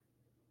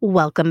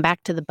Welcome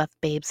back to the Buff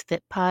Babes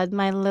Fit Pod,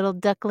 my little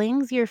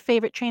ducklings. Your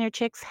favorite trainer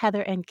chicks,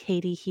 Heather and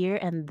Katie here.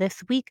 And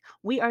this week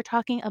we are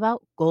talking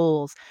about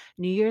goals.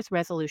 New Year's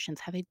resolutions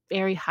have a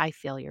very high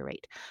failure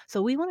rate.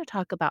 So we want to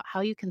talk about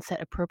how you can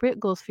set appropriate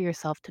goals for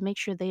yourself to make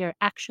sure they are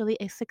actually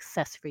a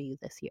success for you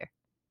this year.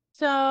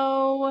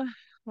 So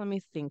let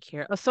me think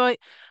here.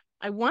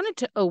 I wanted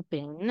to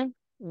open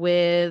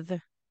with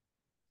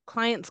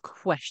client's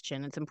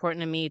question. It's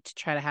important to me to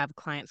try to have a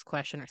client's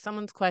question or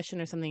someone's question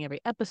or something every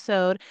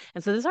episode.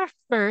 And so this is our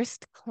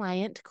first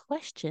client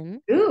question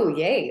Ooh,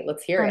 yay.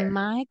 Let's hear it. from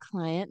my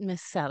client,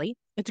 Miss Sally.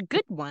 It's a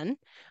good one.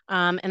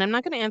 And I'm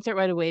not going to answer it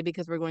right away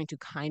because we're going to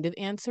kind of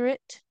answer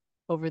it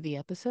over the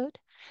episode.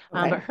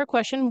 But Okay. her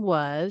question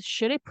was,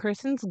 should a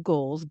person's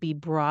goals be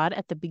broad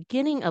at the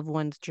beginning of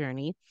one's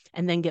journey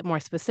and then get more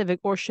specific,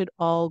 or should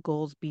all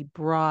goals be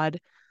broad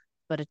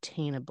but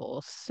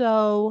attainable?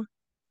 So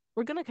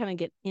we're going to kind of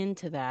get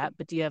into that,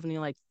 but do you have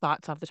any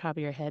thoughts off the top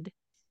of your head?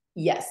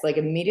 Yes, like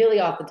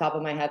immediately off the top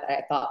of my head,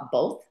 I thought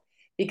both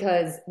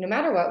because no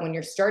matter what, when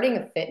you're starting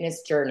a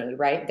fitness journey,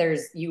 right,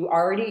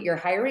 you're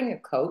hiring a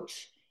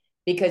coach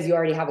because you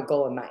already have a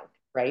goal in mind,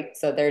 right?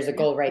 So there's a Yeah.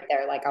 goal right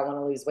there, like I want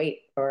to lose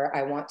weight or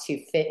I want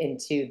to fit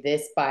into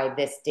this by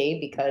this day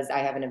because I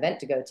have an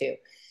event to go to.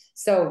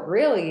 So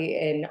really,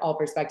 in all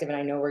perspective, and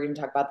I know we're going to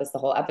talk about this the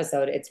whole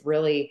episode, it's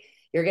really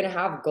you're going to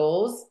have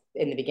goals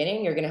in the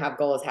beginning, you're going to have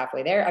goals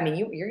halfway there. I mean,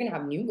 you're going to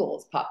have new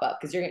goals pop up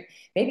because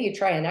maybe you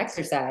try an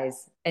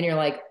exercise and you're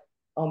like,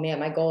 oh man,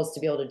 my goal is to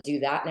be able to do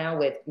that now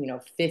with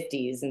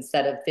 50s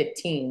instead of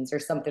 15s or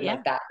something Yeah.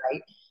 like that,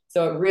 right?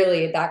 So it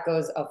really that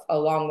goes a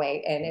long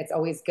way, and it's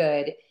always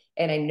good.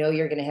 And I know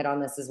you're going to hit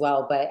on this as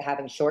well, but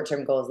having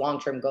short-term goals,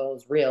 long-term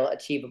goals, real,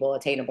 achievable,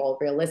 attainable,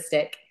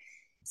 realistic.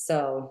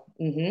 So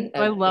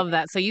I love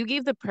that. So you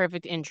gave the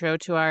perfect intro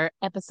to our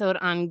episode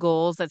on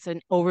goals. That's an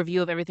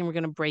overview of everything we're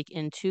going to break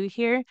into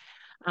here.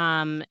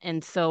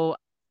 And so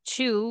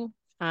two,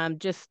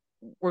 just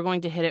we're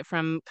going to hit it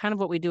from kind of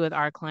what we do with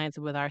our clients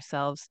and with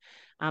ourselves,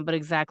 but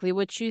exactly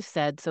what you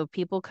said. So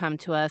people come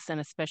to us, and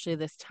especially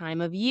this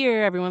time of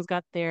year, everyone's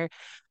got their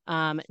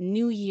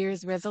New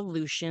Year's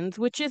resolutions,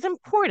 which is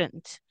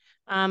important.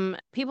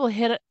 People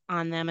hit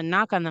on them and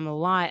knock on them a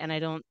lot, and I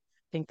don't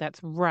think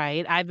that's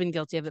right. I've been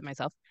guilty of it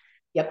myself,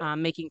 yep.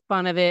 making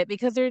fun of it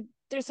because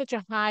there's such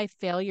a high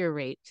failure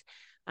rate.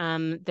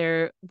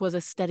 There was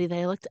a study that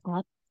I looked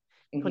up,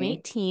 Hmm.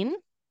 2018,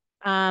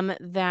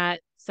 that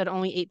said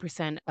only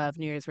 8% of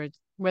New Year's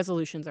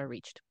resolutions are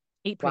reached.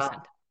 Wow.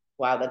 8%.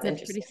 Wow, that's That's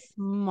pretty interesting.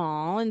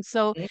 small. And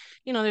so,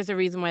 Mhm. there's a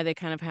reason why they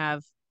kind of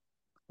have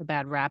a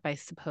bad rap, I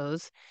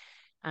suppose.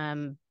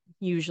 Um,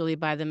 Usually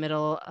by the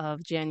middle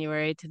of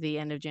January to the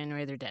end of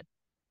January, they're dead.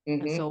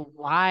 And Hmm. so,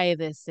 why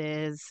this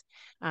is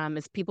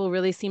people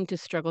really seem to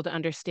struggle to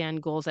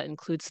understand goals that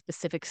include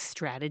specific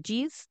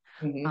strategies,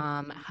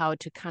 Hmm. how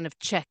to kind of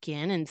check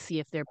in and see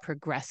if they're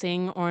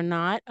progressing or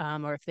not,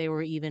 or if they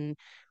were even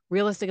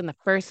realistic in the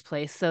first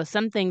place. So,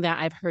 something that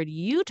I've heard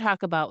you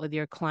talk about with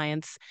your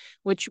clients,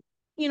 which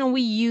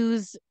we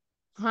use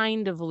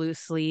kind of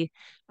loosely,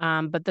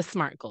 but the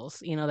SMART goals,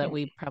 that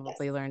we Yes.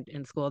 probably learned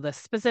in school, the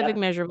specific, Yep.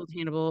 measurable,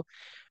 attainable,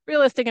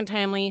 realistic, and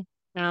timely.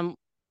 Um,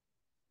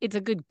 it's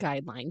a good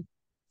guideline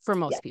for Yep.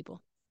 most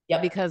people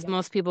Yep. because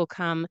most people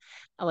come,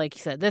 like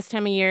you said, this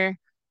time of year,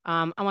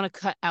 I want to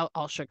cut out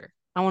all sugar.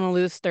 I want to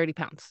lose 30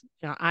 pounds.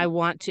 I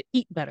want to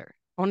eat better.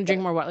 I want to drink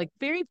Yep. more water, like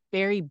very,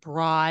 very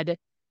broad,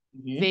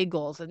 Hmm. vague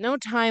goals and no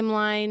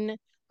timeline.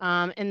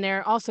 And there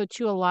are also,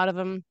 too, a lot of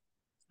them,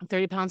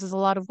 30 pounds is a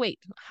lot of weight.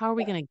 How are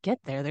we going to get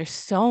there? There's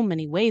so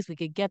many ways we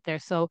could get there.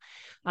 So,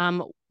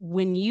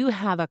 when you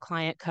have a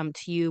client come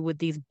to you with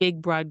these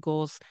big, broad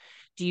goals,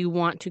 do you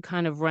want to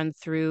kind of run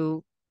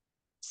through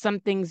some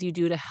things you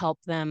do to help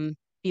them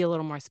be a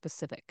little more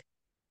specific?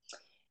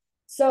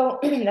 So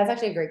that's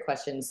actually a great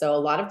question. So a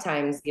lot of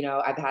times,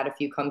 I've had a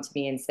few come to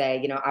me and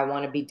say, I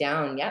want to be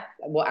down. Yep.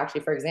 Well,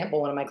 actually, for example,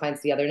 one of my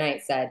clients the other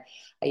night said,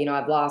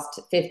 I've lost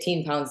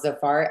 15 pounds so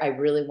far. I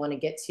really want to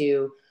get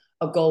to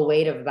a goal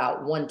weight of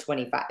about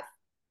 125.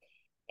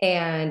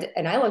 And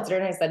I looked at her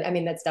and I said, I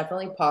mean, that's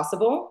definitely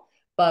possible,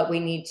 but we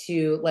need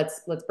to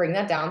let's bring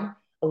that down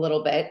a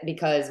little bit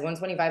because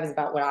 125 is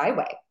about what I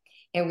weigh.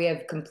 And we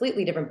have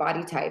completely different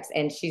body types.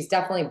 And she's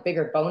definitely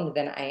bigger boned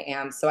than I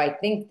am. So I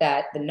think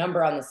that the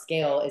number on the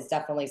scale is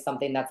definitely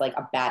something that's like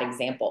a bad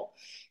example.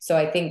 So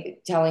I think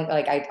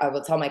I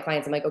will tell my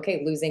clients, I'm like,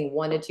 okay, losing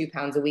 1 to 2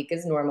 pounds a week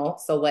is normal.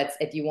 So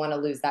if you want to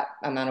lose that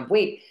amount of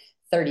weight,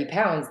 30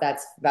 pounds,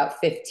 that's about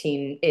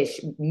 15-ish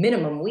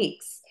minimum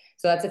weeks.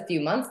 So that's a few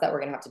months that we're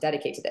going to have to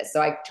dedicate to this.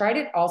 So I try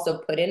to also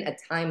put in a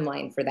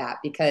timeline for that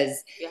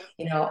because, Yeah.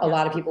 a Yeah.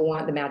 lot of people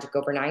want the magic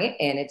overnight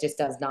and it just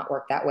does not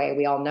work that way.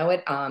 We all know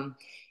it. And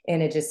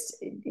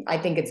I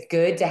think it's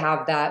good to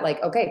have that, like,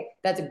 okay,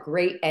 that's a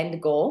great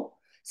end goal.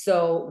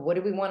 So what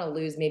do we want to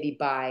lose maybe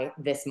by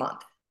this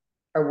month?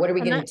 Or what are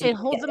we And going that to do it to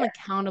holds get them there?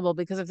 accountable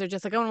because if they're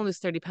just like, I want to lose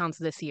 30 pounds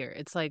this year,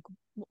 it's like,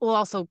 well,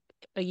 also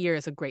a year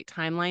is a great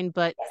timeline.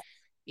 But,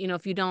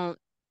 if you don't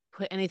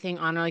put anything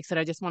on, or like I said,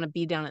 I just want to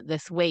be down at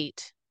this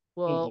weight,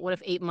 Well, Mhm. what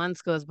if 8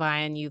 months goes by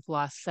and you've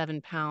lost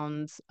 7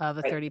 pounds of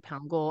a Right,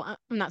 30-pound goal?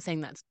 I'm not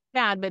saying that's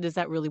bad, but is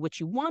that really what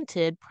you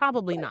wanted?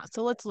 Probably right. not.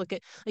 So let's look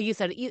at, like you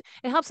said, it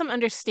helps them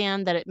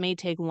understand that it may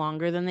take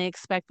longer than they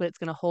expect, but it's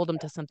going to hold them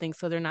to something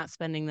so they're not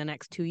spending the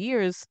next 2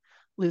 years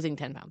losing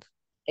 10 pounds.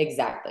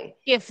 Exactly.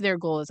 If their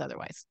goal is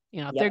otherwise,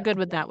 if they're Yep. good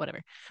with that,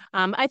 whatever.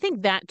 I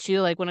think that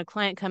too, like when a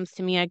client comes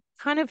to me, I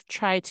kind of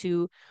try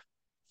to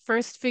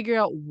first figure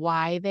out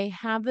why they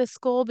have this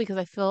goal because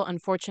I feel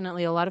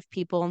unfortunately a lot of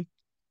people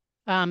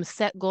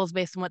set goals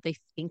based on what they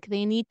think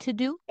they need to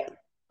do.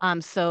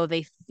 So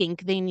they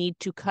think they need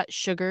to cut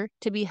sugar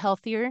to be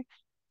healthier,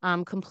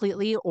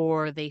 completely,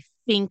 or they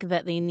think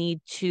that they need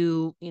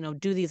to,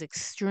 do these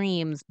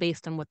extremes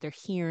based on what they're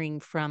hearing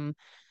from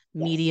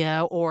Yes.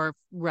 media or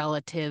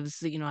relatives,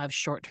 that, have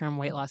short-term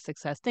weight loss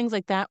success, things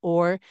like that,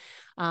 or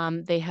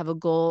they have a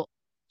goal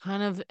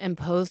kind of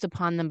imposed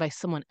upon them by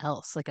someone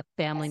else, like a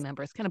family Yes.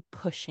 member. It's kind of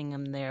pushing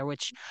them there,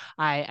 which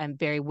I am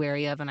very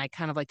wary of, and I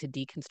kind of like to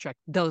deconstruct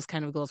those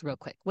kind of goals real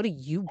quick. What do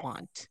you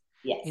want?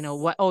 Yes.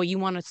 What, oh, you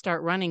want to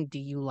start running. Do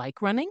you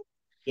like running?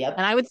 And Yep.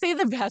 I would say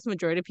the vast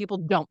majority of people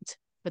don't,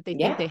 but they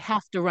think Yeah. they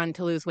have to run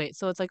to lose weight.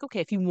 So it's like,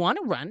 okay, if you want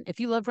to run, if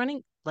you love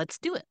running, let's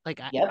do it.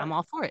 Like I'm Yep.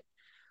 all for it.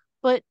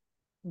 But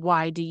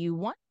why do you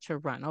want to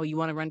run? Oh, you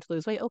want to run to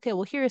lose weight? Okay,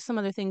 well, here are some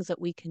other things that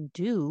we can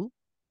do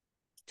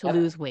to Yep.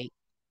 lose weight.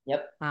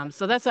 Yep.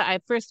 So that's what I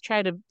first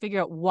try to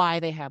figure out why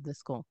they have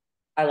this goal.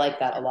 I like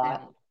that a And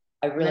lot. then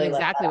I and then really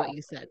like exactly what that.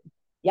 you said.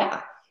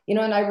 Yeah.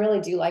 And I really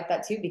do like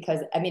that too,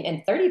 because I mean,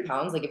 and 30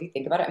 pounds, like if you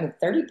think about it, I mean,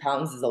 30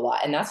 pounds is a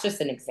lot. And that's just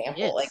an It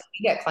example. Like is.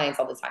 we get clients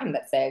all the time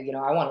that say,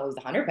 I want to lose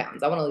 100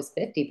 pounds. I want to lose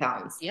 50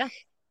 pounds. Yeah,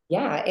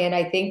 Yeah, and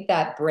I think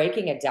that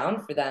breaking it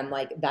down for them,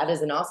 like that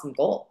is an awesome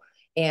goal.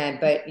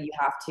 But you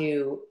have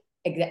to,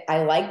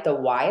 I like the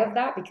why of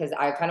that because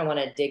I kind of want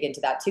to dig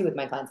into that too with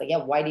my clients. Like, yeah,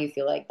 why do you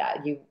feel like that?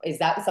 Is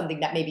that something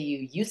that maybe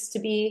you used to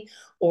be,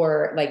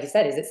 or like you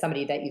said, is it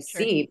somebody that you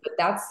sure. see? But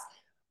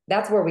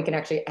that's where we can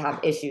actually have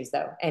issues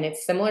though. And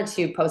it's similar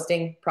to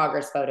posting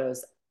progress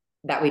photos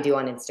that we do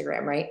on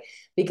Instagram, right?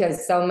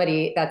 Because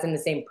somebody that's in the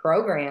same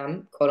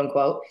program, quote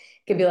unquote,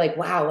 could be like,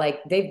 wow,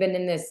 like they've been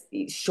in this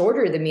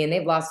shorter than me and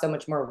they've lost so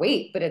much more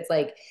weight. But it's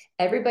like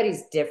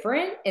everybody's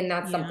different. And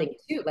that's Yeah. something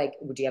too. Like,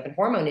 do you have a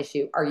hormone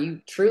issue? Are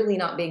you truly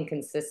not being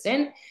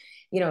consistent?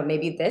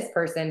 Maybe this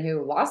person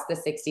who lost the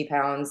 60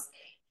 pounds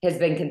has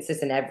been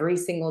consistent every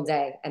single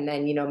day. And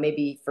then,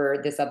 maybe for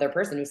this other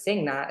person who's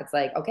seeing that, it's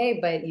like, okay,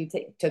 but you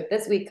took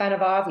this week kind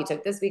of off, you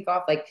took this week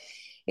off. Like,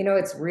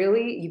 it's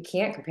really, you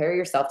can't compare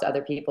yourself to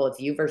other people.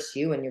 It's you versus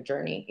you and your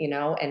journey,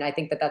 and I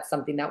think that that's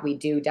something that we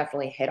do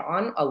definitely hit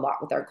on a lot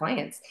with our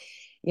clients.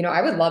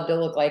 I would love to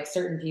look like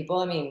certain people.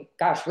 I mean,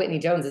 gosh, Whitney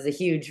Jones is a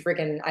huge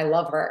freaking, I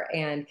love her.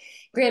 And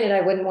granted,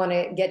 I wouldn't want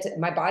to get to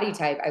my body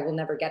type. I will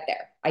never get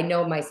there. I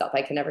know myself,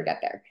 I can never get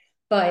there,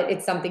 but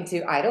it's something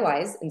to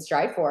idolize and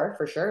strive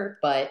for sure.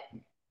 But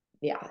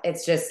yeah,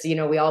 it's just, we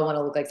all want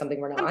to look like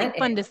something we're Something not.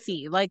 And fun to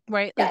see, like,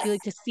 right, like yes, you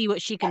like to see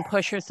what she can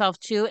push yes, herself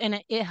to,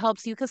 and it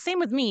helps you because same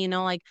with me,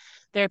 like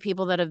there are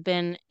people that have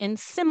been in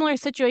similar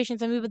situations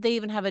than me, but they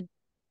even have a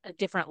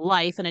different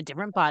life and a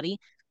different body.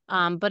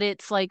 But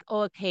it's like,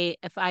 oh, okay,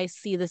 if I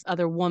see this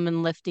other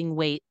woman lifting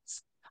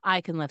weights, I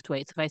can lift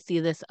weights. If I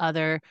see this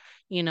other,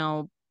 you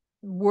know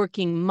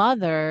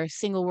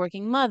single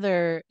working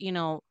mother,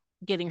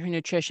 getting her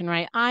nutrition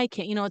right, I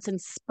can, it's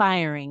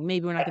inspiring.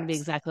 Maybe we're not going to be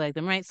right. exactly like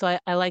them, right? So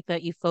I like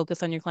that you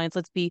focus on your clients.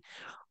 Let's be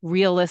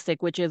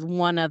realistic, which is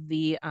one of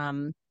the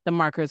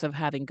markers of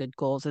having good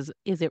goals.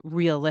 Is it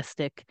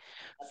realistic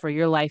for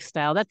your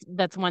lifestyle?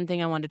 That's one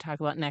thing I wanted to talk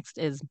about next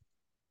is,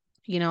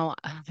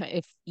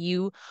 if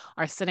you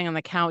are sitting on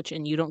the couch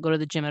and you don't go to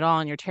the gym at all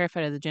and you're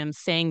terrified of the gym,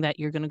 saying that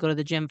you're going to go to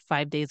the gym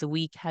 5 days a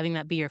week, having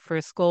that be your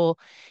first goal,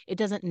 it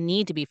doesn't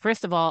need to be.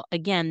 First of all,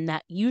 again,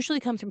 that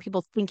usually comes from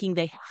people thinking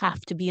they have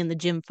to be in the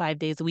gym 5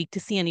 days a week to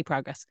see any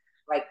progress,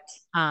 Right.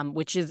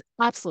 which is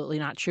absolutely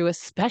not true,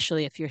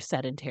 especially if you're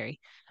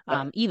sedentary.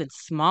 Yep. Even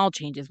small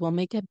changes will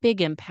make a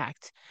big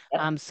impact.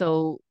 Yep.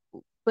 So,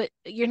 but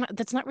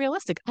that's not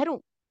realistic. I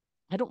don't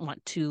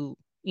want to,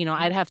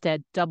 I'd have to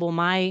double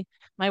my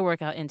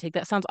workout intake.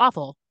 That sounds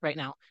awful right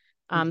now.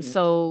 Mhm.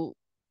 So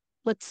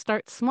let's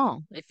start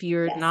small. If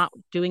you're Yes. not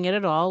doing it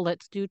at all,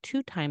 let's do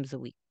 2 times a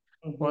week.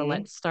 Or Hmm.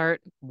 let's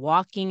start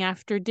walking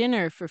after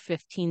dinner for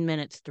 15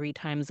 minutes 3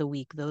 times a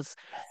week. Those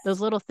Yes.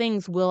 little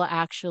things will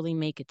actually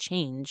make a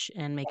change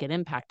and make an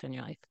impact on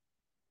your life.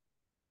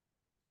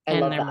 I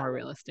And love they're that. more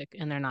realistic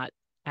and they're not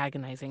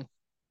agonizing.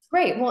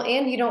 Great. Well,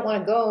 and you don't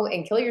want to go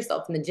and kill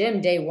yourself in the gym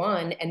day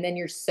one, and then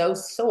you're so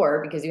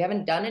sore because you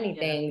haven't done Yeah,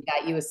 anything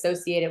that you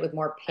associate it with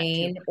more that too.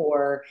 pain,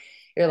 or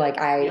you're like,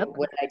 Yep.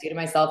 what did I do to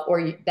myself?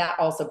 Or that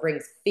also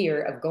brings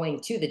fear of going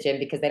to the gym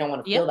because they don't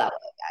want to Yeah. feel that way.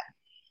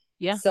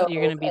 Yeah. So,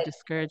 You're going to be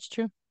discouraged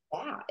too.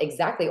 yeah,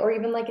 exactly. Or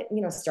even like,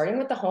 starting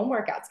with the home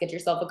workouts, get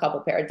yourself a couple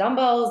pair of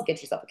dumbbells, get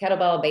yourself a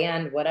kettlebell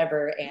band,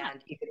 whatever, Yeah.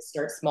 and you can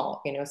start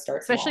small,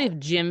 start Especially small. if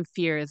gym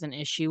fear is an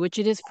issue, which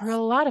it is for a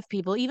lot of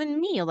people,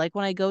 even me. Like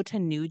when I go to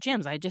new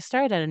gyms, I just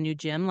started at a new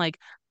gym. Like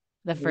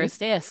The Mhm. first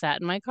day I sat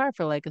in my car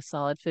for like a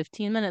solid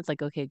 15 minutes,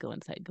 like, okay, go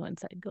inside, go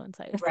inside, go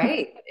inside.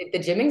 Right. The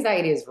gym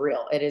anxiety is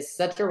real. It is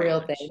such a Very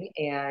real much. thing.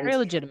 And Very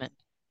legitimate.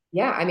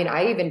 yeah, I mean,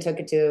 I even took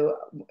it to,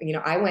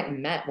 I went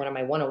and met one of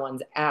my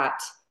one-on-ones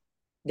at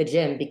the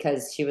gym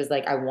because she was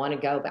like, I want to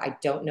go, but I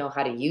don't know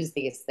how to use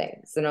these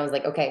things. And I was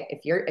like, okay, if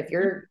Mhm.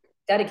 you're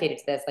dedicated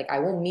to this, like I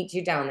will meet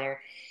you down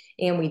there.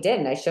 And we did.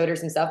 And I showed her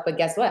some stuff. But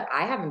guess what?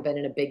 I haven't been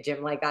in a big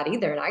gym like that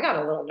either. And I got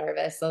a little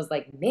nervous. So I was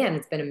like, man,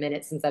 it's been a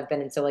minute since I've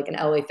been into like an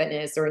LA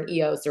Fitness or an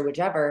EOS or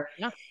whichever.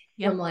 Yeah. And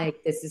Yeah. I'm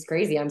like, this is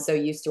crazy. I'm so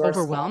used to our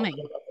small Overwhelming.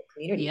 little local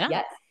community. Yeah.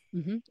 Yes.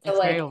 So It's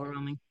very like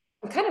overwhelming.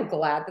 I'm kind of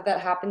glad that that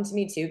happened to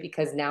me too,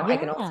 because now I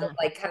can also Yeah.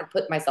 like kind of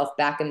put myself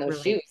back in those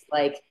Relate. shoes.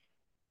 Like,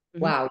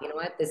 Hmm. wow, you know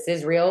what? This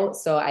is real.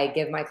 So I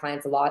give my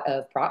clients a lot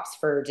of props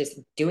for just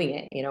doing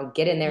it,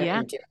 get in there Yeah.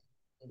 and do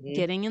it.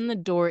 Getting in the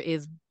door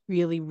is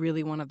really,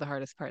 really one of the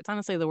hardest parts.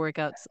 Honestly, the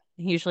workout's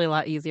usually a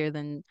lot easier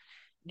than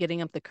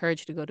getting up the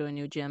courage to go to a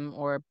new gym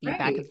or be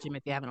back at Right. the gym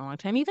if you haven't in a long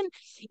time.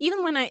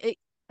 Even when I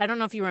don't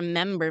know if you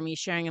remember me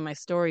sharing in my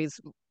stories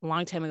a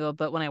long time ago,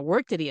 but when I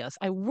worked at EOS,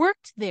 I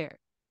worked there.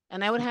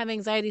 And I would have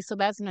anxiety so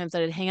bad sometimes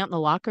that I'd hang out in the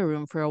locker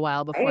room for a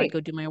while before I'd Right. go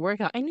do my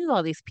workout. I knew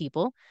all these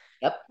people,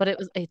 Yep. but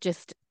it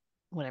just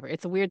whatever.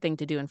 It's a weird thing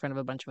to do in front of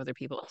a bunch of other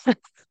people.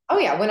 Oh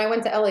yeah, when I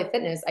went to LA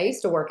Fitness, I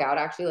used to work out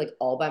actually like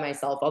all by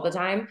myself all the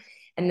time.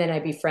 And then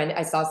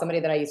I saw somebody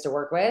that I used to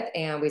work with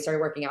and we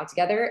started working out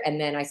together. And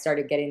then I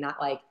started getting that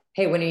like,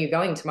 hey, when are you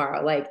going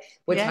tomorrow? Like,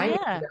 what time you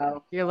Yeah.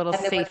 go? Your little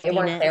And then when they safety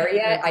weren't net, there little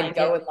yet, I'd blanket.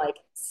 go and like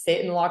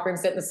sit in the locker room,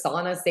 sit in the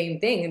sauna, same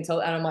thing and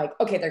I'm like,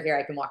 okay, they're here.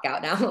 I can walk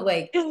out now.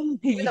 Like,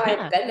 even though I've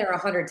Yeah. been there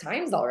 100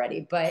 times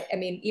already. But I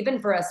mean, even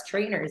for us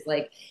trainers,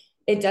 like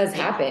it does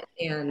Yeah, happen.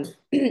 And,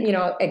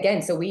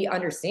 again, so we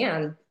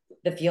understand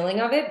the feeling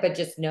of it, but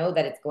just know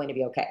that it's going to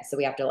be okay. So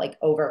we have to like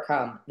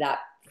overcome that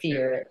for sure.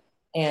 fear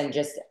and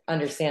just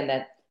understand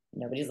that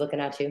nobody's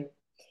looking at you.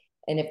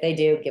 And if they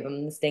do, give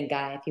them the stink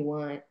eye if you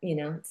want.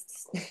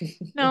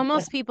 No,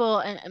 most people,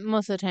 and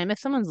most of the time, if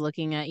someone's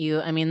looking at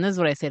you, I mean, this is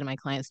what I say to my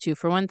clients too.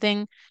 For one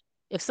thing,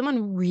 if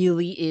someone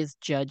really is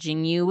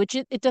judging you, which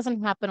it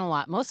doesn't happen a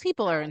lot, most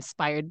people are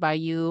inspired by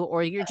you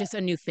or you're just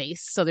a new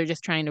face. So they're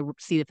just trying to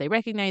see if they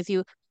recognize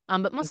you.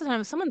 But most of the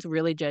time, if someone's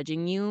really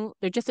judging you,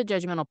 they're just a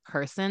judgmental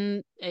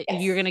person. You're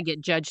Yes. going to get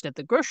judged at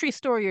the grocery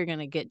store. You're going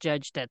to get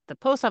judged at the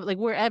post office, like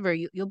wherever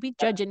you'll be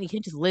judged and you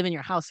can't just live in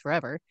your house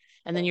forever.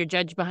 And then you're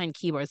judged behind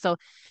keyboards. So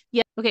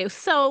yeah. Okay.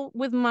 So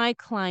with my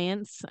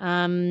clients,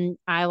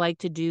 I like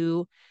to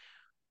do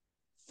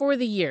for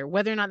the year,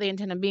 whether or not they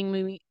intend on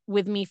being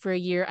with me for a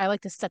year, I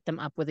like to set them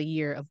up with a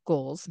year of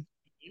goals.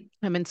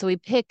 And so we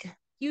pick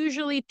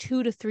usually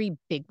 2 to 3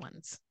 big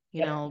ones,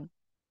 Yep.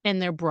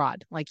 and they're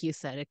broad. Like you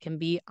said, it can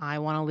be, I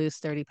want to lose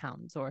 30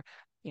 pounds or,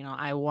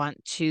 I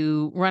want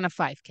to run a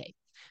 5K.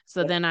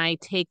 So Yep. then I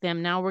take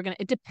them. Now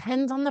it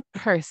depends on the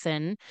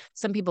person.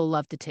 Some people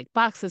love to tick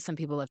boxes. Some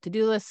people love to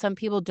do lists. Some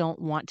people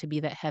don't want to be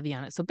that heavy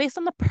on it. So based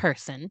on the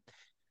person,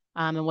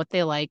 and what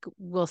they like,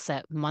 we'll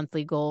set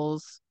monthly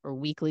goals or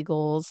weekly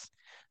goals.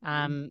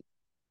 Um,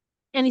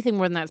 Anything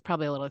more than that is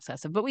probably a little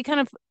excessive, but we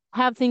kind of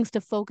have things to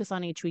focus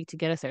on each week to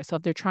get us there. So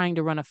if they're trying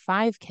to run a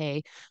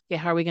 5K, okay,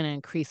 how are we going to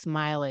increase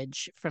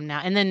mileage from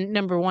now? And then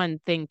number one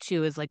thing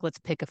too is like, let's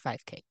pick a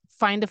 5K.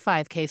 Find a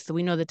 5K so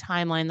we know the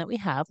timeline that we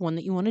have, one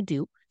that you want to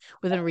do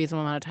within a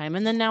reasonable amount of time.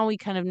 And then now we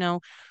kind of know,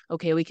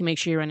 okay, we can make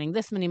sure you're running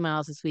this many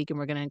miles this week, and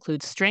we're going to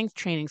include strength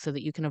training so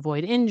that you can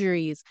avoid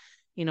injuries.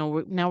 Now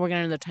we're going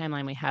to know the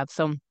timeline we have.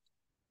 So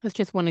that's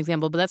just one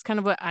example, but that's kind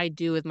of what I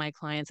do with my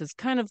clients is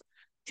kind of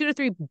 2 to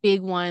 3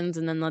 big ones,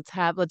 and then let's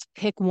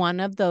pick one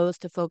of those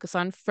to focus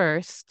on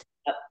first.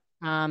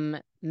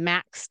 Yep.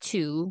 Max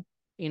two,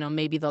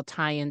 maybe they'll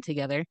tie in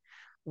together.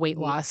 Weight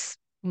Mhm. loss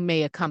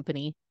may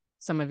accompany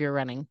some of your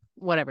running,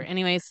 whatever.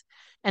 Anyways,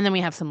 and then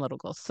we have some little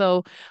goals.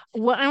 So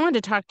what I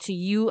wanted to talk to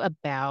you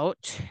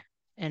about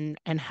and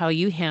how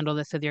you handle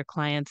this with your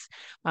clients,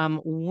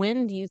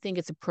 when do you think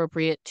it's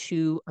appropriate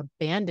to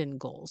abandon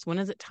goals? When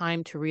is it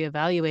time to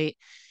reevaluate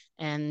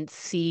and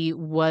see,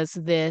 was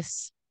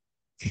this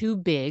too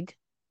big?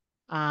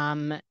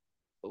 Um,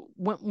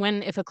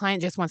 when if a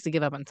client just wants to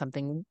give up on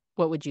something,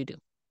 what would you do?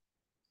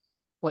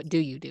 What do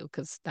you do?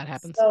 Because that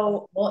happens.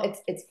 So, well,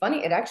 it's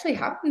funny. It actually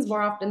happens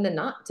more often than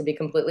not, to be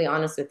completely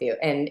honest with you.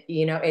 And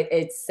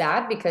it's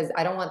sad because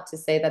I don't want to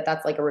say that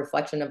that's like a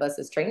reflection of us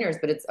as trainers,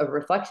 but it's a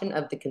reflection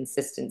of the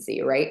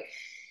consistency, right?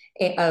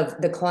 Of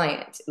the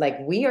client. Like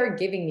we are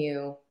giving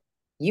you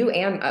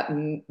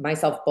and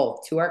myself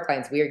both to our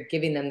clients. We are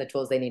giving them the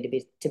tools they need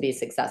to be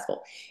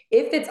successful.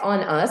 If it's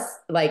on us,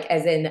 like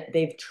as in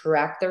they've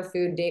tracked their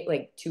food date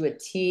like to a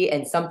T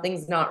and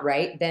something's not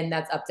right, then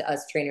that's up to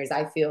us trainers.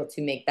 I feel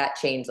to make that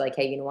change. Like,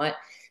 hey, you know what?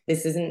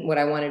 This isn't what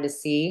I wanted to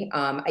see.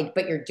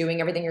 But you're doing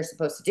everything you're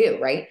supposed to do,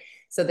 right?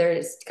 So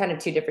there's kind of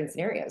two different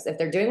scenarios. If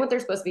they're doing what they're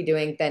supposed to be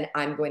doing, then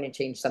I'm going to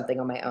change something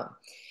on my own.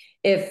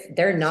 If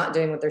they're not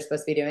doing what they're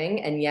supposed to be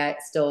doing and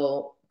yet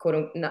still quote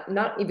unquote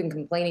not even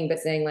complaining but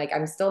saying like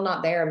I'm still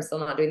not there, I'm still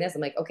not doing this,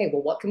 I'm like, okay,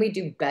 well, what can we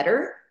do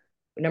better?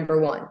 Number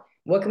one.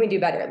 what can we do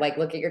better? Like,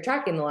 look at your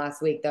tracking the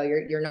last week, though.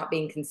 You're not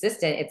being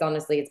consistent. It's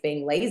honestly, it's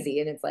being lazy.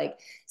 And it's like,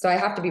 so I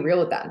have to be real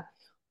with them.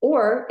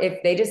 Or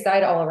if they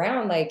decide all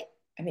around, like,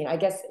 I mean, I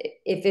guess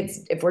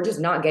if we're just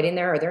not getting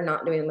there or they're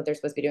not doing what they're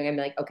supposed to be doing, I'm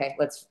like, okay,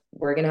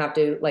 we're gonna have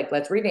to like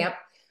let's revamp.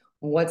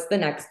 What's the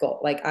next goal?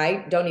 Like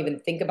I don't even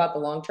think about the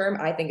long term.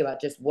 I think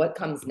about just what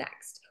comes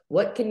next.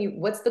 What's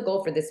the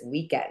goal for this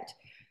weekend?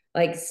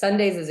 Like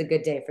Sundays is a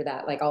good day for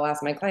that. Like I'll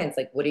ask my clients,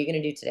 like, what are you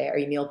gonna do today? Are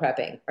you meal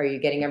prepping? Are you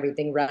getting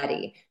everything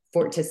ready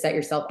to set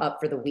yourself up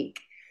for the week?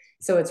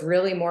 So it's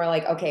really more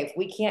like, okay, if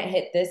we can't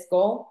hit this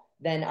goal,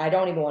 then I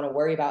don't even want to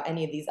worry about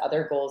any of these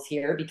other goals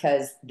here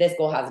because this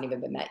goal hasn't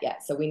even been met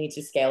yet. So we need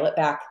to scale it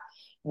back.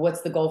 What's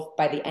the goal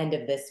by the end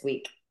of this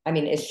week? I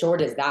mean, as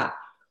short as that.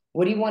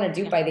 What do you want to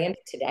do Yeah. by the end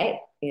of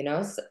today?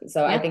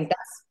 So I Yeah. think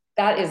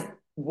that is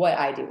what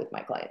I do with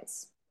my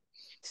clients.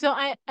 So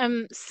I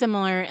am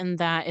similar in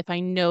that if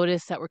I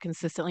notice that we're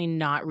consistently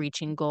not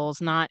reaching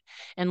goals, not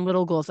and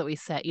little goals that we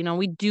set,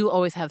 we do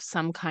always have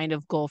some kind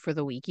of goal for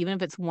the week, even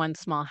if it's one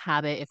small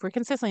habit. If we're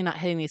consistently not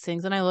hitting these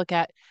things, then I look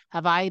at,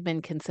 have I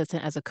been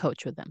consistent as a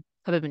coach with them?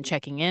 Have I been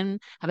checking in?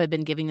 Have I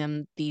been giving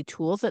them the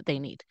tools that they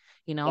need?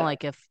 Yep.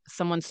 Like if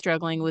someone's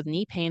struggling with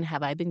knee pain,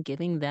 have I been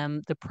giving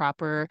them the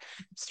proper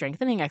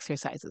strengthening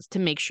exercises to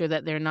make sure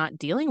that they're not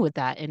dealing with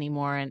that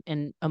anymore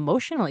and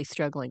emotionally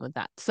struggling with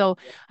that? So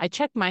I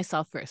check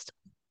myself first,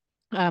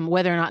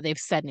 whether or not they've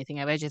said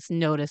anything. I've just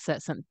noticed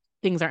that some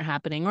things aren't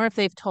happening, or if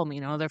they've told me,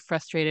 they're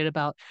frustrated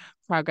about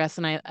progress,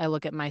 and I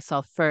look at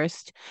myself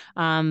first.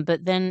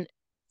 But then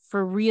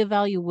for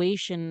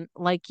reevaluation,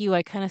 like you,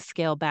 I kind of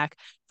scale back.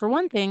 For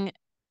one thing,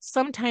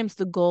 sometimes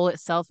the goal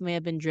itself may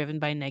have been driven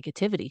by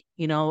negativity.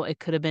 It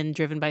could have been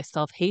driven by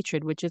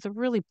self-hatred, which is a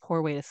really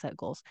poor way to set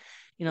goals.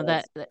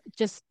 Yes. That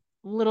just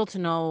little to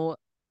no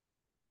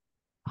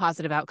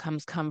positive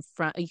outcomes come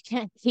from, you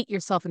can't hate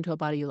yourself into a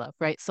body you love,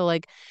 right? So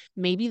like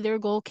maybe their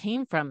goal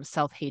came from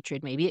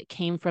self-hatred, maybe it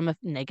came from a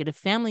negative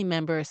family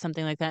member or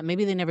something like that.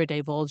 Maybe they never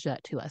divulged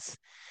that to us.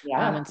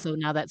 Yeah. And so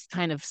now that's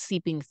kind of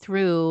seeping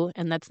through,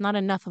 and that's not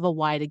enough of a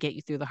why to get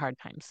you through the hard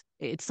times.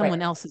 It's Right.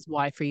 someone else's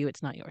why for you,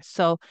 it's not yours.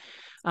 So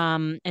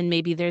and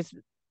maybe there's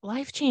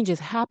life changes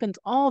happens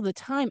all the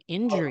time,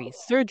 injuries,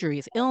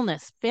 surgeries,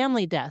 illness,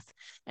 family death.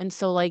 And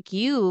so like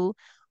you,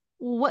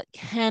 what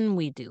can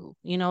we do?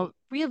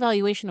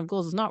 Reevaluation of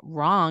goals is not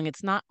wrong.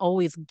 It's not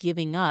always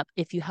giving up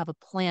if you have a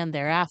plan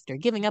thereafter.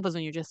 Giving up is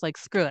when you're just like,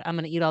 screw it, I'm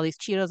going to eat all these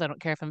Cheetos. I don't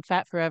care if I'm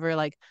fat forever.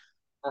 Like,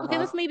 okay,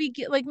 this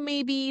Uh-huh.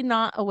 maybe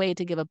not a way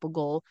to give up a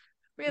goal.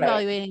 Right.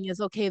 Reevaluating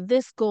is, okay,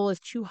 this goal is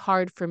too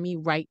hard for me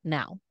right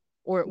now,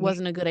 or it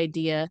wasn't a good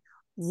idea.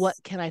 What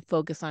can I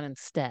focus on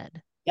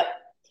instead? Yep.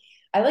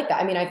 I like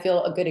that. I mean, I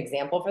feel a good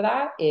example for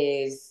that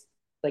is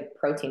like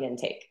protein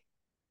intake,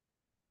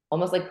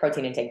 almost like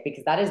protein intake,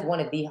 because that is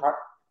one of the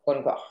quote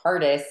unquote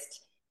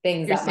hardest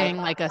things You're that my saying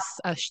like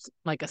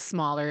like a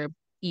smaller, right.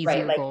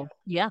 easier Like goal.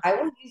 Yeah. I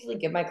will usually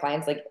give my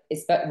clients like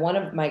one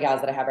of my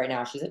gals that I have right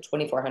now, she's at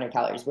 2,400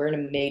 calories. We're in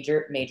a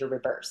major, major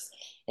reverse.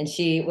 And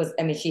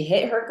I mean, she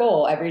hit her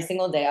goal every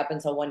single day up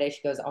until one day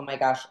she goes, oh my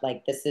gosh,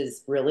 like this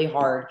is really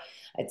hard.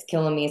 It's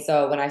killing me.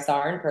 So when I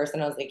saw her in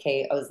person, I was like,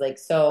 hey, I was like,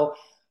 so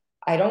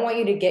I don't want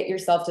you to get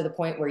yourself to the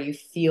point where you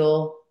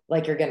feel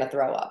like you're going to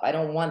throw up. I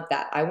don't want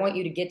that. I want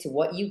you to get to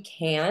what you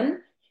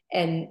can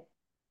and,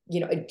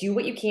 do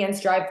what you can,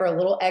 strive for a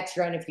little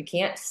extra. And if you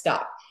can't,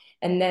 stop.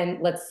 And then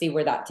let's see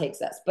where that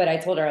takes us. But I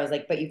told her, I was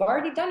like, but you've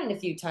already done it a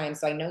few times.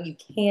 So I know you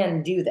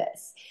can do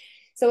this.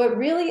 So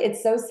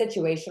it's so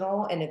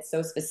situational and it's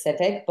so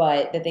specific.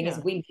 But the thing is,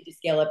 Yeah. we need to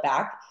scale it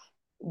back,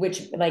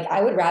 which like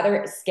I would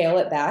rather scale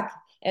it back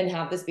and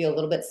have this be a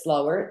little bit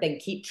slower than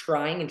keep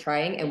trying and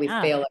trying and we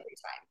Yeah. fail every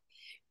time.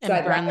 So And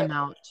I'd burn rather, them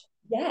out.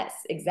 yes,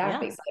 Yeah.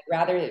 exactly. So I'd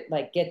rather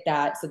like get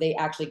that so they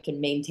actually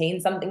can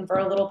maintain something for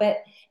a little bit.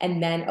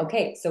 And then,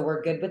 okay, so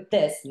we're good with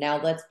this. Now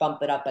let's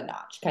bump it up a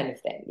notch kind of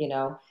thing.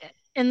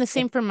 And the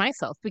same for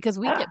myself, because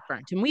we Yeah. get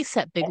burnt and we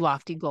set big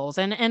lofty goals,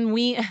 and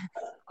we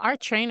our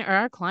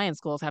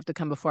clients' goals have to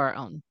come before our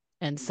own.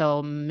 And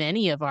so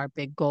many of our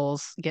big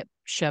goals get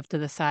shoved to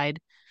the side.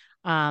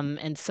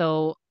 And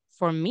so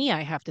for me,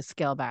 I have to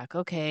scale back.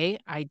 Okay,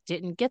 I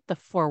didn't get the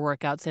 4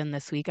 workouts in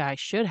this week I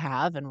should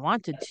have and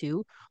wanted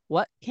to.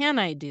 What can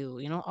I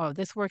do? Oh,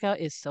 this workout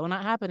is so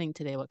not happening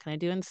today. What can I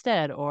do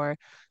instead? Or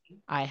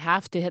I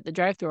have to hit the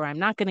drive-thru or I'm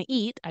not going to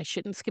eat. I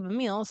shouldn't skip a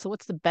meal. So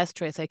what's the best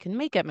choice I can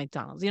make at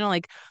McDonald's?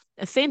 Like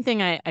the same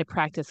thing I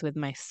practice with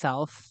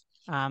myself,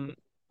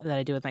 that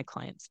I do with my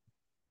clients.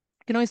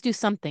 I can always do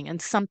something, and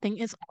something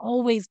is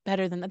always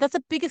better than that. That's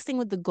the biggest thing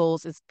with the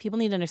goals is people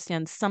need to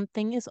understand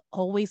something is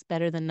always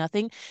better than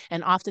nothing.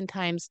 And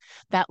oftentimes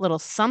that little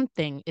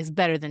something is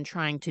better than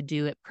trying to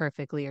do it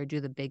perfectly or do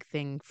the big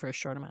thing for a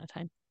short amount of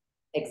time.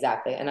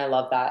 Exactly. And I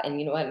love that. And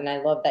you know what? And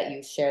I love that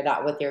you share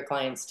that with your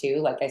clients too.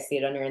 Like I see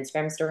it on your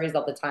Instagram stories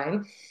all the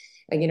time.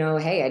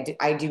 Hey,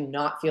 I do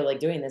not feel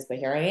like doing this, but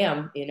here I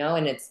am.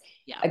 And it's,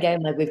 Yeah.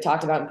 again, like we've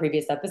talked about in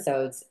previous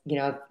episodes,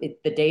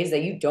 the days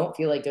that you don't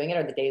feel like doing it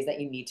are the days that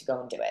you need to go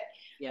and do it.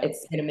 Yeah.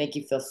 It's going to make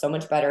you feel so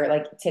much better.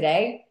 Like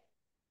today,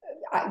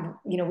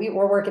 we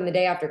were working the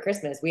day after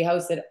Christmas. We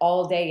hosted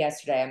all day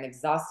yesterday. I'm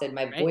exhausted.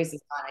 My Right? voice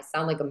is gone. I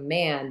sound like a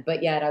man,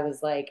 but yet I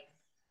was like,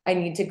 I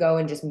need to go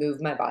and just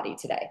move my body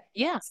today.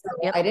 Yeah. So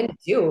Yep. I didn't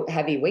do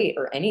heavy weight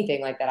or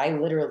anything like that. I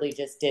literally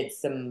just did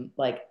some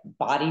like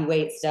body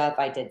weight stuff.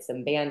 I did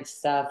some band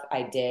stuff.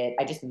 I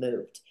just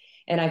moved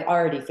and I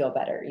already feel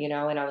better,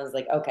 and I was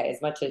like, okay,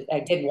 as much as I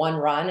did one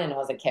run and I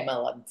was like, okay, my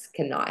legs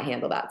cannot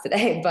handle that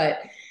today. But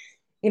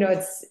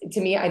it's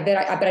to me, but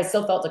I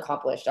still felt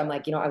accomplished. I'm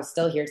like, I was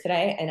still here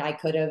today and I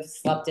could have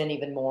slept in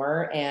even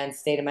more and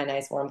stayed in my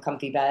nice, warm,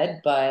 comfy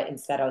bed. But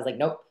instead I was like,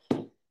 nope,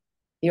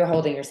 you're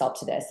holding yourself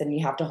to this and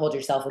you have to hold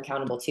yourself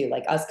accountable too.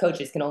 Like us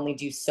coaches can only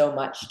do so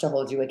much to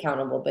hold you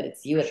accountable, but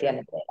it's you For at the sure. end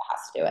of the day that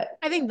has to do it.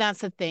 I think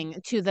that's the thing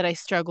too that I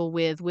struggle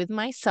with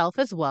myself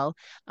as well.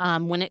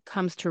 When it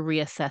comes to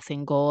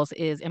reassessing goals,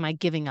 is am I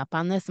giving up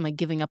on this? Am I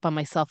giving up on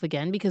myself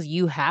again? Because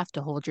you have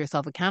to hold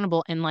yourself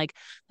accountable. And like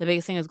the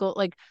biggest thing is goal,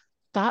 like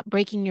stop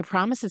breaking your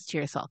promises to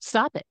yourself.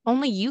 Stop it.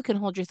 Only you can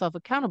hold yourself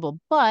accountable.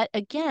 But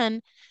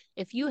again,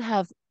 if you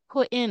have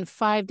put in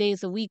 5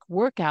 days a week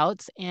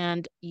workouts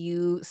and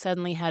you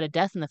suddenly had a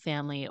death in the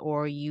family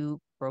or you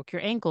broke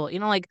your ankle,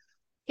 like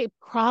okay,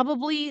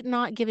 probably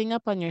not giving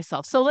up on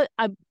yourself. So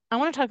I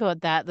want to talk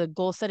about that, the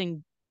goal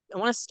setting. I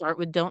want to start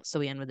with don't, so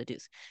we end with the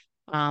do's.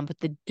 But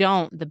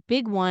the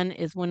big one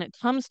is when it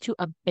comes to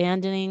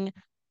abandoning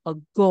a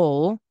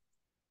goal,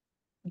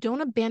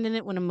 don't abandon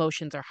it when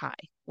emotions are high.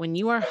 When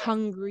you are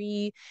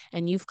hungry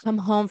and you've come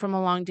home from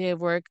a long day of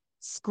work,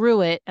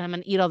 screw it, and I'm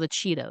gonna eat all the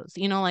Cheetos.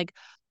 Like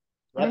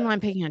I don't know, Yep. I'm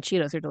picking on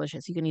Cheetos. They're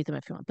delicious. You can eat them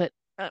if you want. But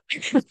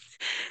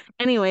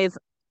anyways,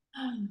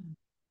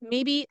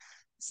 maybe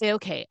say,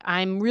 okay,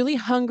 I'm really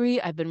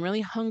hungry. I've been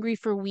really hungry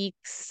for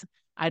weeks.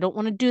 I don't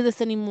want to do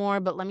this anymore,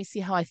 but let me see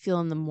how I feel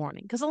in the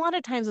morning. Because a lot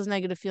of times those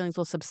negative feelings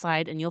will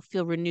subside and you'll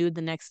feel renewed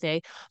the next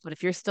day. But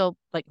if you're still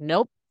like,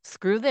 nope,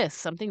 screw this,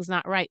 something's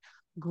not right,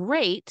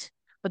 great.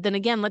 But then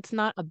again, let's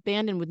not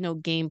abandon with no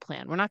game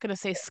plan. We're not going to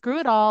say, screw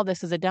it all.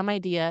 This is a dumb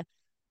idea.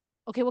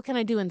 Okay, what can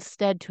I do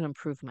instead to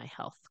improve my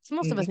health? Because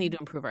most of us need Mhm.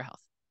 to improve our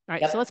health. All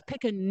right, so let's Yep.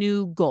 pick a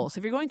new goal. So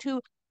if you're going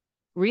to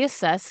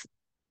reassess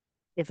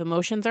if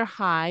emotions are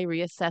high,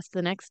 reassess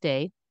the next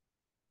day,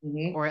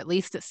 Hmm. or at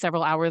least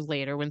several hours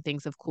later when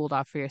things have cooled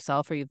off for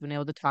yourself or you've been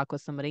able to talk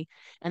with somebody,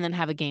 and then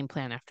have a game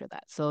plan after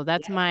that. So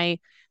that's Yeah.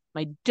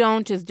 my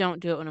don't is don't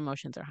do it when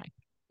emotions are high.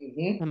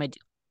 Hmm. And my do.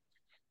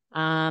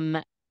 Um,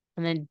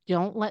 and then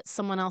don't let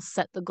someone else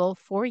set the goal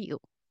for you.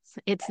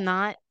 It's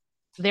not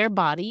their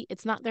body,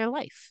 it's not their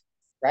life.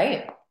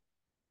 Right.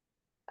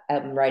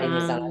 I'm writing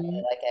this down. I Um,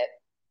 really like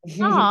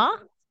it. aw.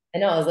 I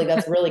know. I was like,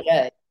 that's really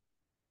good.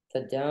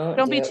 So don't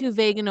Don't do be it. too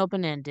vague and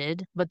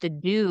open-ended, but the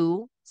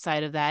do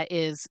side of that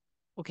is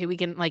okay, we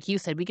can, like you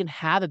said, we can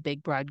have a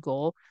big broad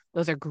goal.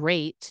 Those are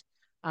great.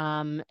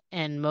 And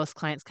most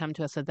clients come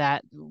to us with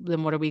that.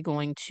 Then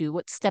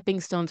what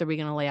stepping stones are we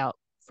going to lay out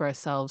for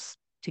ourselves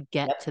to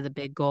get Yep. to the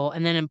big goal?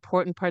 And then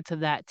important parts of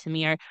that to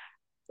me are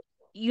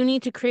you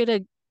need to create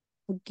a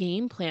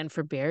game plan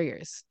for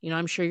barriers.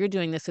 I'm sure you're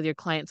doing this with your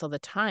clients all the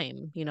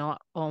time.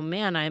 Oh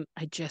man,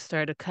 I just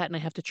started a cut and I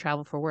have to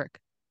travel for work.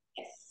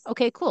 Yes.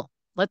 Okay, cool.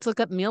 Let's look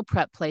up meal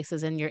prep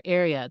places in your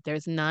area.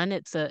 There's none.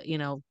 It's a,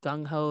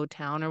 gung ho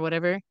town or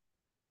whatever.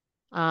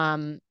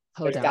 Um,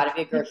 There's Hoedown. got to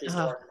be a grocery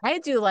store. I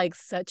do like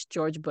such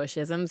George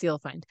Bushisms, you'll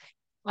find.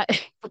 I,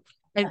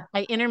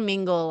 I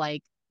intermingle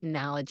like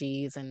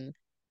analogies and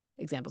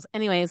examples.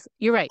 Anyways,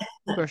 you're right.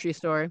 Grocery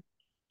store.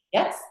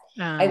 Yes.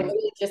 I Um,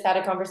 literally just had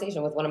a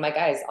conversation with one of my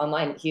guys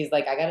online. He's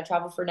like, I got to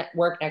travel for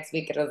work next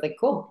week. And I was like,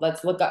 cool,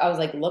 let's look up. I was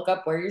like, look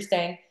up where you're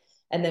staying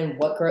and then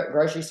what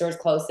grocery store is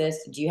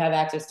closest. Do you have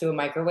access to a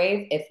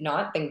microwave? If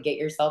not, then get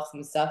yourself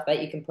some stuff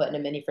that you can put in a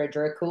mini fridge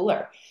or a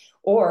cooler.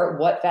 Or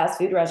what fast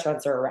food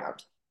restaurants are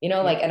around. yep.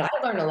 And I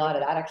learned a lot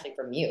of that actually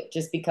from you,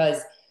 just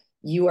because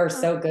you are Oh,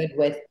 so good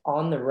with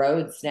on the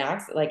road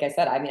snacks. Like I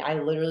said, I mean, I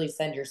literally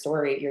send your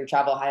story, your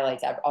travel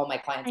highlights to all my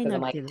clients I because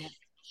know I'm to like, do that.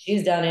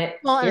 she's done it.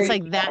 Well, and Here it's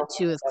you like that go.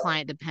 too is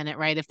client dependent,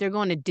 right? If they're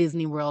going to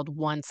Disney World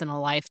once in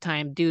a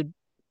lifetime, dude,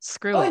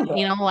 screw Go it. enjoy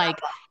it. Like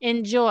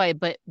enjoy.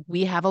 But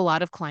we have a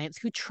lot of clients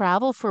who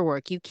travel for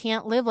work. You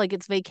can't live like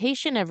it's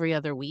vacation every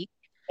other week.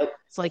 Nope.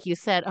 So like you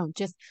said, oh,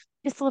 just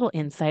a little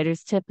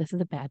insider's tip. This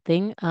is a bad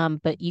thing.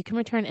 But you can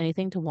return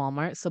anything to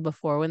Walmart. So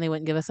before when they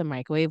wouldn't give us a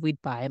microwave,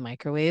 we'd buy a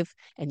microwave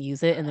and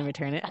use it and then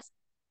return it.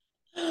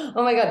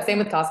 Oh my God, same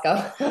with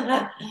Costco.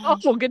 Oh,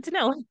 well, good to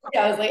know.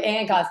 Yeah, I was like,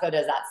 and Costco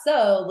does that.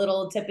 So,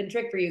 little tip and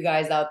trick for you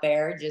guys out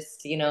there.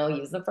 Just,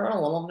 use them for a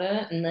little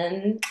bit and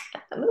then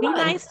move Be on.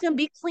 nice and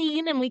be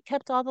clean. And we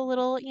kept all the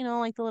little,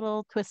 like the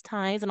little twist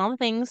ties and all the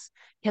things.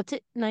 Kept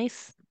it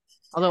nice.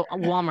 Although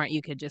Walmart,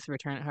 you could just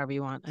return it however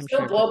you want, I'm Just don't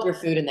sure, blow but up your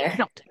food in there.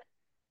 don't.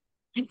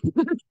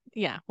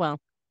 Yeah, well,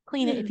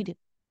 clean it if you do.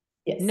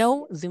 Yes.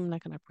 No Zoom,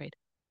 not gonna upgrade.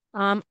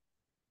 Um,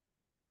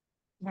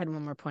 I had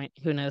one more point.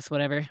 Who knows?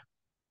 Whatever.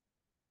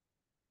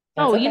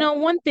 That's Oh, okay.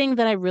 one thing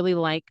that I really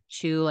like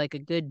to like a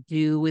good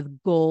do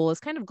with goals,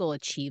 kind of goal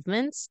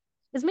achievements,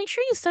 is make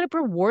sure you set up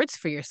rewards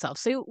for yourself.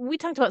 So we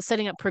talked about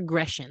setting up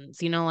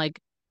progressions, like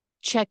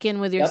check in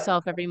with Yep.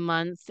 yourself every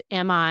month.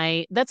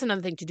 That's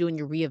another thing to do when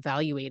you're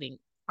reevaluating.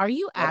 Are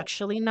you Yep.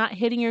 actually not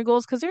hitting your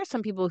goals? Because there are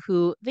some people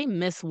who they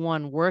miss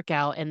one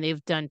workout and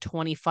they've done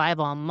 25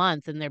 all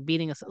month and they're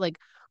beating us like,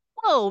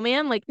 whoa,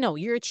 man. Like, no,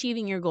 you're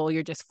achieving your goal.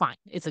 You're just fine.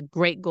 It's a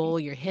great goal.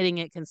 You're hitting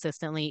it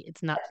consistently.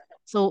 It's not.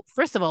 So,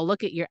 first of all,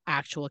 look at your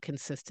actual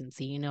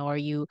consistency. Are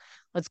you,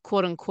 let's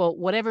quote unquote,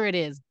 whatever it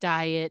is,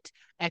 diet,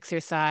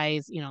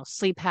 exercise,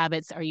 sleep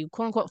habits, are you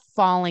quote unquote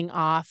falling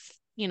off,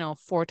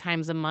 4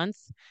 times a month?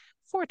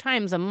 4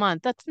 times a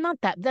month,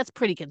 that's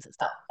pretty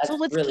consistent. So That's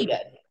let's really keep good.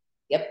 it,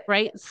 Yep.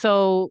 right?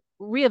 So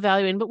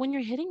reevaluating, but when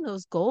you're hitting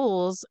those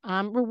goals,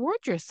 reward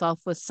yourself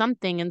with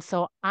something. And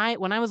so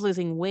when I was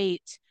losing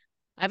weight,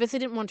 I obviously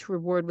didn't want to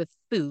reward with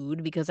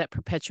food because that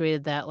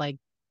perpetuated that like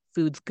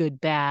food's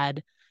good,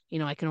 bad,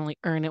 I can only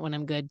earn it when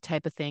I'm good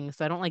type of thing.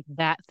 So I don't like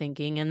that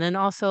thinking. And then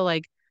also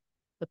like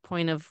the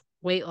point of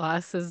weight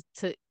loss is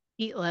to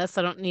eat less.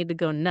 I don't need to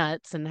go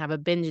nuts and have a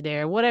binge day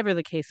or whatever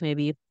the case may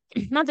be.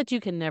 Not that you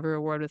can never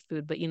reward with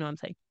food, but you know what I'm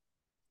saying.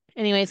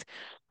 Anyways,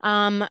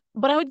 but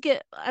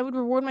I would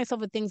reward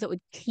myself with things that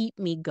would keep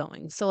me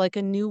going. So like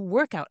a new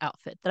workout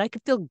outfit that I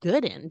could feel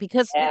good in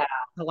because Yeah.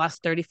 I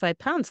lost 35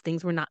 pounds,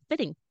 things were not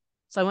fitting.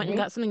 So I went and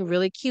Hmm. got something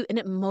really cute and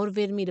it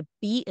motivated me to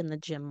be in the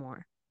gym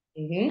more.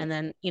 Hmm. And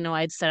then,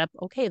 I'd set up,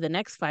 okay, the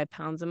next 5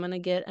 pounds, I'm gonna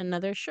get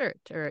another shirt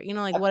or,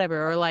 like Yep.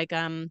 whatever. Or like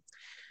when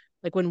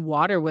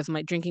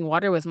drinking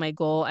water was my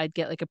goal, I'd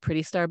get like a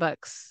pretty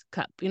Starbucks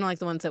cup, like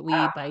the ones that we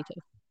Wow. buy.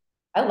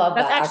 I love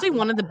That's that. actually Actually,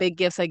 one of the big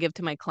gifts I give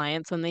to my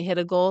clients when they hit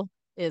a goal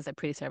is a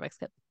pretty Starbucks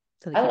cup.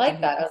 So they I keep like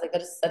drinking. that. I was like,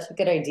 that is such a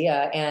good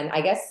idea. And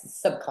I guess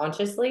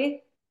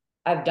subconsciously,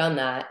 I've done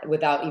that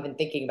without even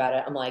thinking about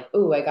it. I'm like,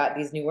 ooh, I got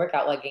these new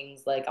workout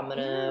leggings. Like, I'm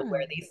gonna Yeah.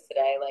 wear these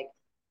today. Like,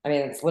 I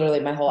mean, it's literally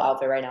my whole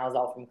outfit right now is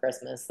all from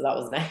Christmas, so that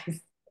was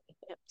nice.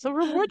 Yep. So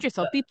reward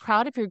yourself. Be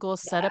proud of your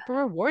goals. Set up a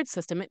reward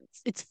system.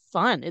 It's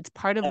fun. It's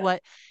part of Yeah.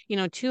 what,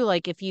 too,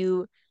 like if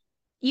you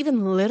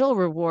even little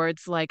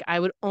rewards, like I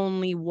would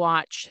only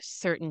watch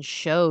certain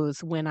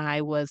shows when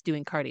I was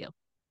doing cardio.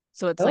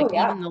 So it's like Oh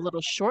yeah, even the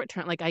little short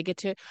term, like I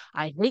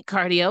hate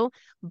cardio,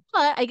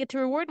 but I get to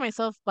reward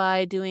myself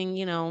by doing,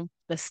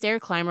 the stair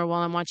climber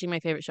while I'm watching my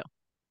favorite show. So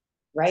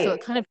right.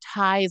 it kind of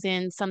ties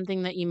in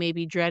something that you may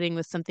be dreading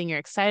with something you're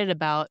excited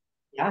about,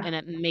 Yeah, and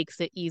it makes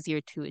it easier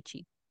to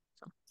achieve.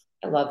 So,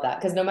 I love that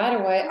because no matter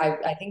what,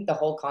 I think the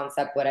whole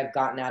concept, what I've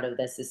gotten out of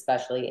this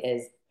especially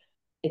is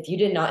if you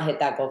did not hit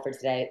that goal for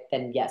today,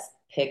 then yes,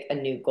 pick a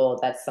new goal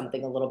that's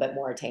something a little bit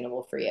more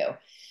attainable for you.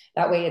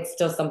 That way, it's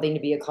still something to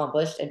be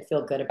accomplished and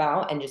feel good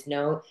about, and just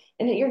know,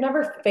 and that you're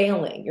never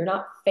failing. You're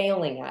not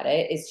failing at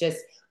it. It's just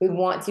we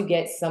want to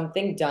get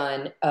something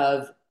done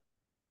of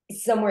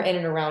somewhere in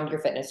and around your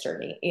fitness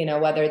journey.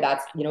 Whether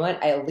that's, you know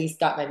what, I at least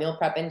got my meal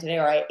prep in today,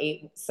 or I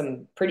ate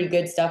some pretty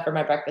good stuff for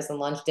my breakfast and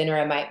lunch. Dinner,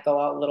 I might go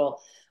out a little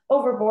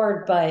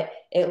overboard, but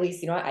at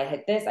least, what, I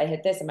hit this,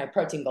 and my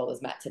protein goal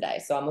was met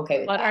today. So I'm okay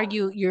with but that.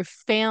 you're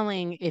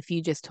failing if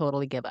you just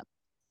totally give up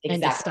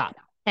and just Exactly. stop.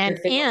 You're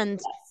failing. And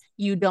Yes.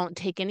 you don't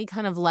take any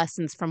kind of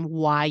lessons from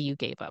why you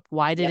gave up.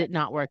 Why did Yep. it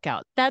not work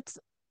out? That's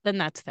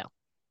fail.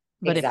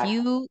 But if Exactly.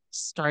 you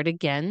start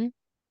again,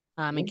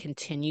 and Mhm.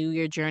 continue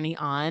your journey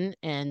on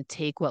and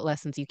take what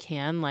lessons you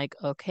can, like,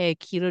 okay,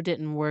 keto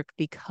didn't work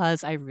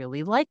because I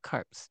really like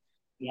carbs.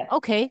 Yep.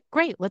 Okay,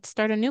 great. Let's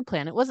start a new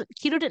plan.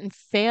 Keto didn't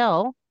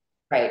fail.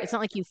 Right. It's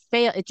not like you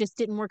fail. It just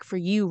didn't work for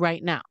you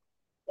right now,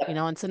 Yep.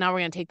 and so now we're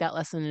going to take that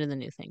lesson into the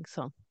new thing.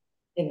 So,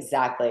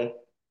 Exactly.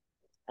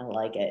 I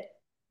like it.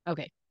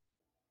 okay.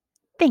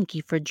 Thank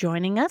you for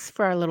joining us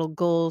for our little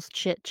goals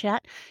chit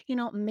chat.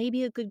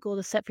 Maybe a good goal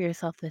to set for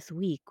yourself this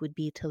week would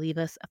be to leave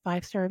us a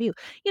 5-star review,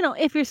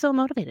 if you're so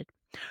motivated.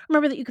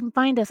 Remember that you can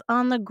find us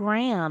on the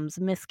grams,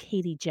 Miss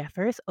Katie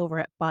Jeffers over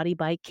at Body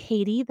by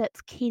Katie.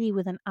 That's Katie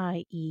with an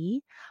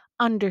IE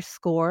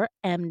underscore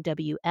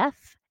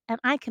MWF. And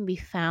I can be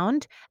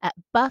found at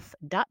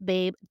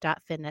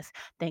buff.babe.fitness.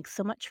 Thanks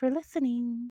so much for listening.